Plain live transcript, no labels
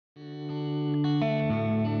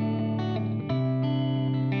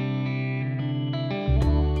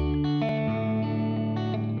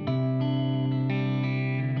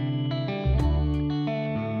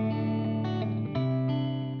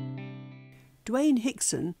Dwayne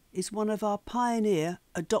Hickson is one of our pioneer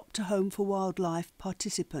Adopt a Home for Wildlife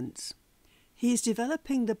participants. He is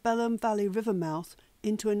developing the Belham Valley River mouth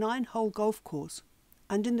into a 9-hole golf course,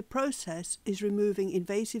 and in the process is removing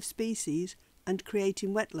invasive species and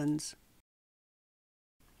creating wetlands.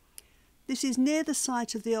 This is near the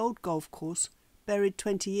site of the old golf course, buried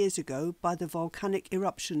 20 years ago by the volcanic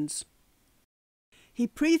eruptions. He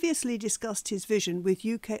previously discussed his vision with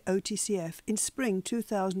UKOTCF in spring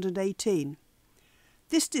 2018.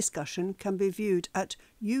 This discussion can be viewed at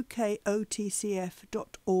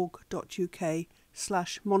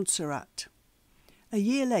ukotcf.org.uk/Montserrat. A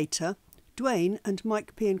year later, Dwayne and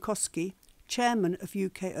Mike Piankowski, chairman of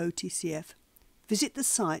UKOTCF, visit the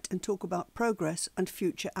site and talk about progress and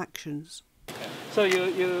future actions. So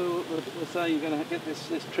you were saying you're going to get this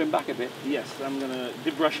trimmed back a bit? Yes, I'm going to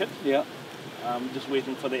debrush it. Yeah. I'm just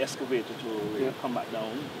waiting for the excavator to come back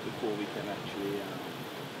down before we can actually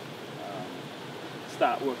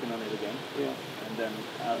start working on it again. Yeah. And then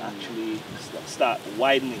I'll actually start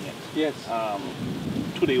widening it. Yes.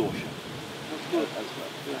 To the ocean. That's good. As well.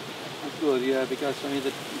 Yeah. That's good. Yeah, because I mean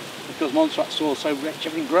because Montserrat soil is so rich,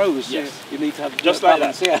 everything grows. Yes. You need to have just like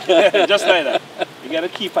balance, that. Yeah. Just like that. You got to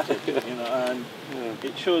keep at it, you know. And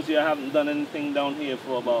it shows you I haven't done anything down here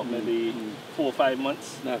for about maybe 4 or 5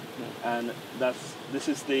 months. No. And this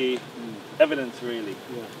is the evidence, really.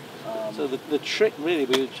 Yeah. So the trick really,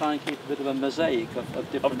 we would try and keep a bit of a mosaic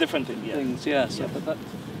of different things. Yes. Yeah. But that's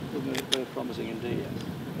very promising indeed. Yes.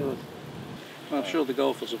 Good. Well, I'm sure the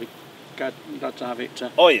golfers will be glad to have it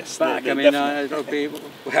oh yes, back. I mean, it'll be,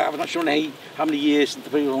 I'm not sure how many years since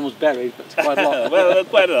the previous one was buried, but it's quite a lot. Well,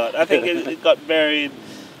 quite a lot. I think it got buried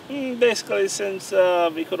basically since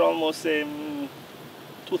we could almost say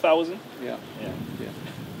 2000. Yeah.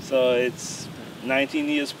 So it's 19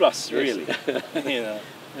 years plus, really. You know.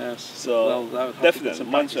 Yes. So well, definitely,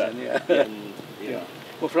 Montserrat. Yeah.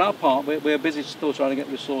 Well, for our part, we're busy still trying to get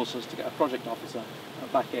resources to get a project officer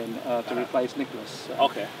back in to replace Nicholas.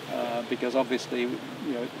 Okay. Because obviously,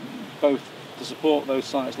 both to support those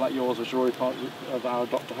sites like yours, which are already part of our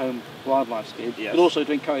Adopt a Home wildlife scheme, but also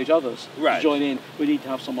to encourage others to join in. We need to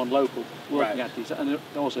have someone local working at these, and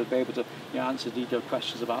also be able to answer detailed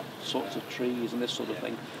questions about sorts of trees and this sort of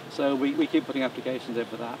thing. So we keep putting applications in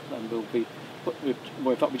for that, and in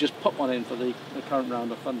fact, we just put one in for the current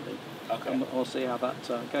round of funding. Okay. And we'll see how that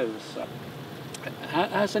goes.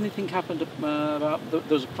 Has anything happened about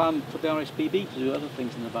there's a plan for the RSPB to do other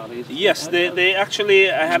things in the valley? Yes, they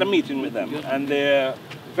actually, I had a meeting with them, and they're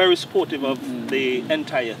very supportive of the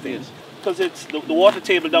entire thing. Because it's the water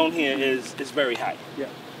table down here is very high. Yeah.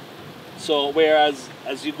 So whereas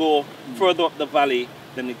as you go further up the valley,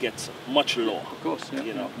 then it gets much lower. Of course, yeah.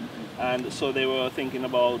 You know. And so they were thinking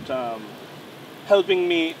about helping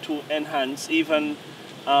me to enhance even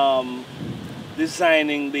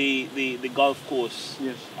designing the golf course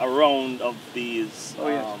around of these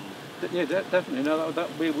definitely. No,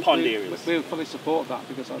 pond areas. We fully support that,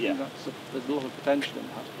 because I think there's a lot of potential in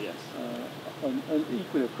that. Yes. And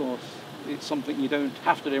equally, of course, it's something you don't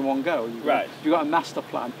have to do in one go. If you've got a master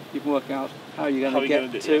plan, you can work out how you're going to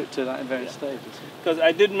get to that in various stages. Because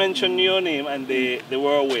I did mention your name, and they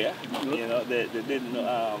were aware. You know, they didn't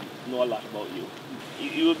know a lot about you.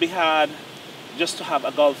 It would be hard just to have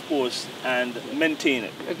a golf course and maintain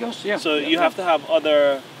it. I guess, yeah. So you have to have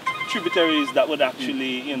other tributaries that would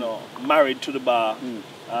actually, married to the bar.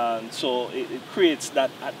 And so it creates that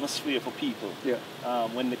atmosphere for people. Yeah.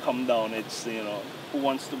 When they come down, it's, who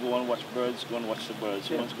wants to go and watch birds, go and watch the birds.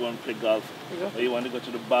 Who wants to go and play golf, or you want to go to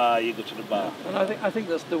the bar, you go to the bar. Yeah. And I think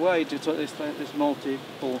that's the way to this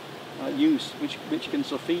multiple use, which can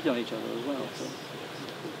sort of feed on each other as well.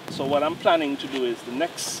 So what I'm planning to do is the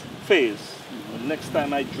next phase, the next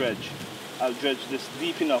time I dredge, I'll dredge this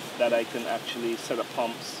deep enough that I can actually set up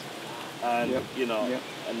pumps, and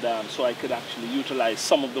and so I could actually utilize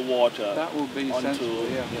some of the water. That would be onto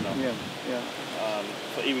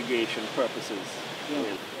for irrigation purposes.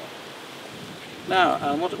 Yeah.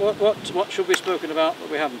 Now, what should be spoken about that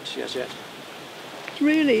we haven't yet?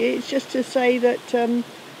 Really, it's just to say that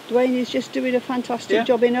Dwayne is just doing a fantastic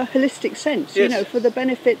job in a holistic sense, for the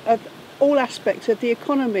benefit of all aspects of the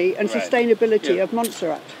economy and sustainability of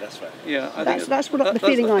Montserrat. That's right. Yeah, that's the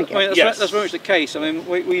feeling I get. That's very much the case. I mean,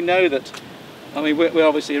 we know that. I mean, we're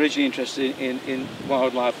obviously originally interested in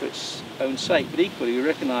wildlife for its own sake, but equally we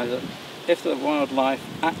recognise that if the wildlife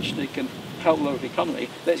actually can help the local economy,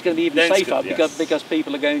 then it's going to be even safer because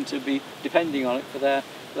people are going to be depending on it for their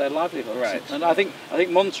livelihood. Right. And I think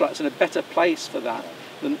Montserrat's in a better place for that,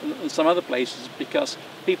 than some other places, because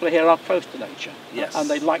people here are close to nature. Yes. And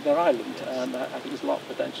they like their island, Yes. and I think there's a lot of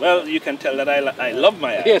potential. Well, you can tell that I love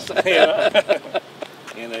my island. Yes.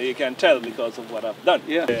 You know, you can tell because of what I've done.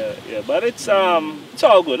 Yeah. Yeah. But it's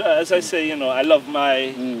all good. As I say, you know, I love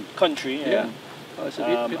my country. And, Yeah.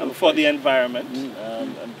 and for the environment.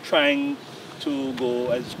 I'm trying to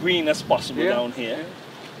go as green as possible down here.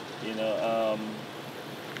 Yeah. You know,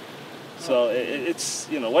 so it's,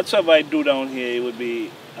 you know, whatsoever I do down here, it would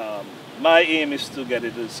be, my aim is to get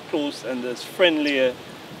it as close and as friendlier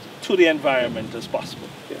to the environment as possible.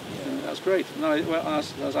 Yeah. That's great. No, well,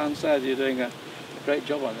 as Anne said, you're doing a great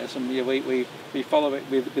job on this, and we follow it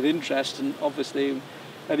with interest, and obviously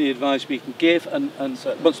any advice we can give, and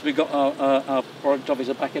once we've got our product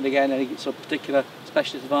officer back in again, any sort of particular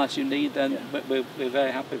specialist advice you need, then we're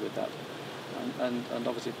very happy with that, and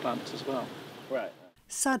obviously plants as well. Right.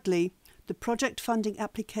 Sadly, the project funding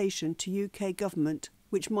application to UK government,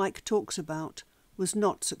 which Mike talks about, was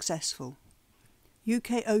not successful.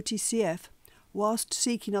 UKOTCF, whilst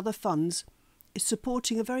seeking other funds, is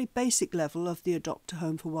supporting a very basic level of the Adopt a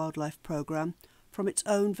Home for Wildlife programme from its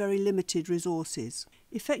own very limited resources.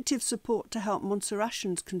 Effective support to help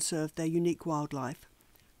Montserratians conserve their unique wildlife,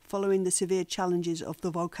 following the severe challenges of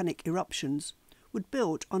the volcanic eruptions, would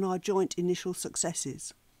build on our joint initial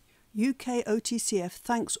successes. UKOTCF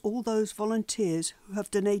thanks all those volunteers who have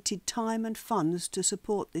donated time and funds to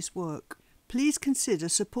support this work. Please consider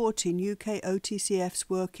supporting UKOTCF's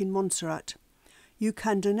work in Montserrat. You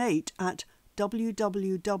can donate at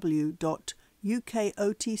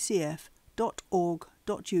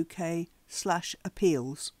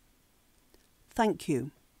www.ukotcf.org.uk/appeals. Thank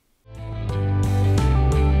you.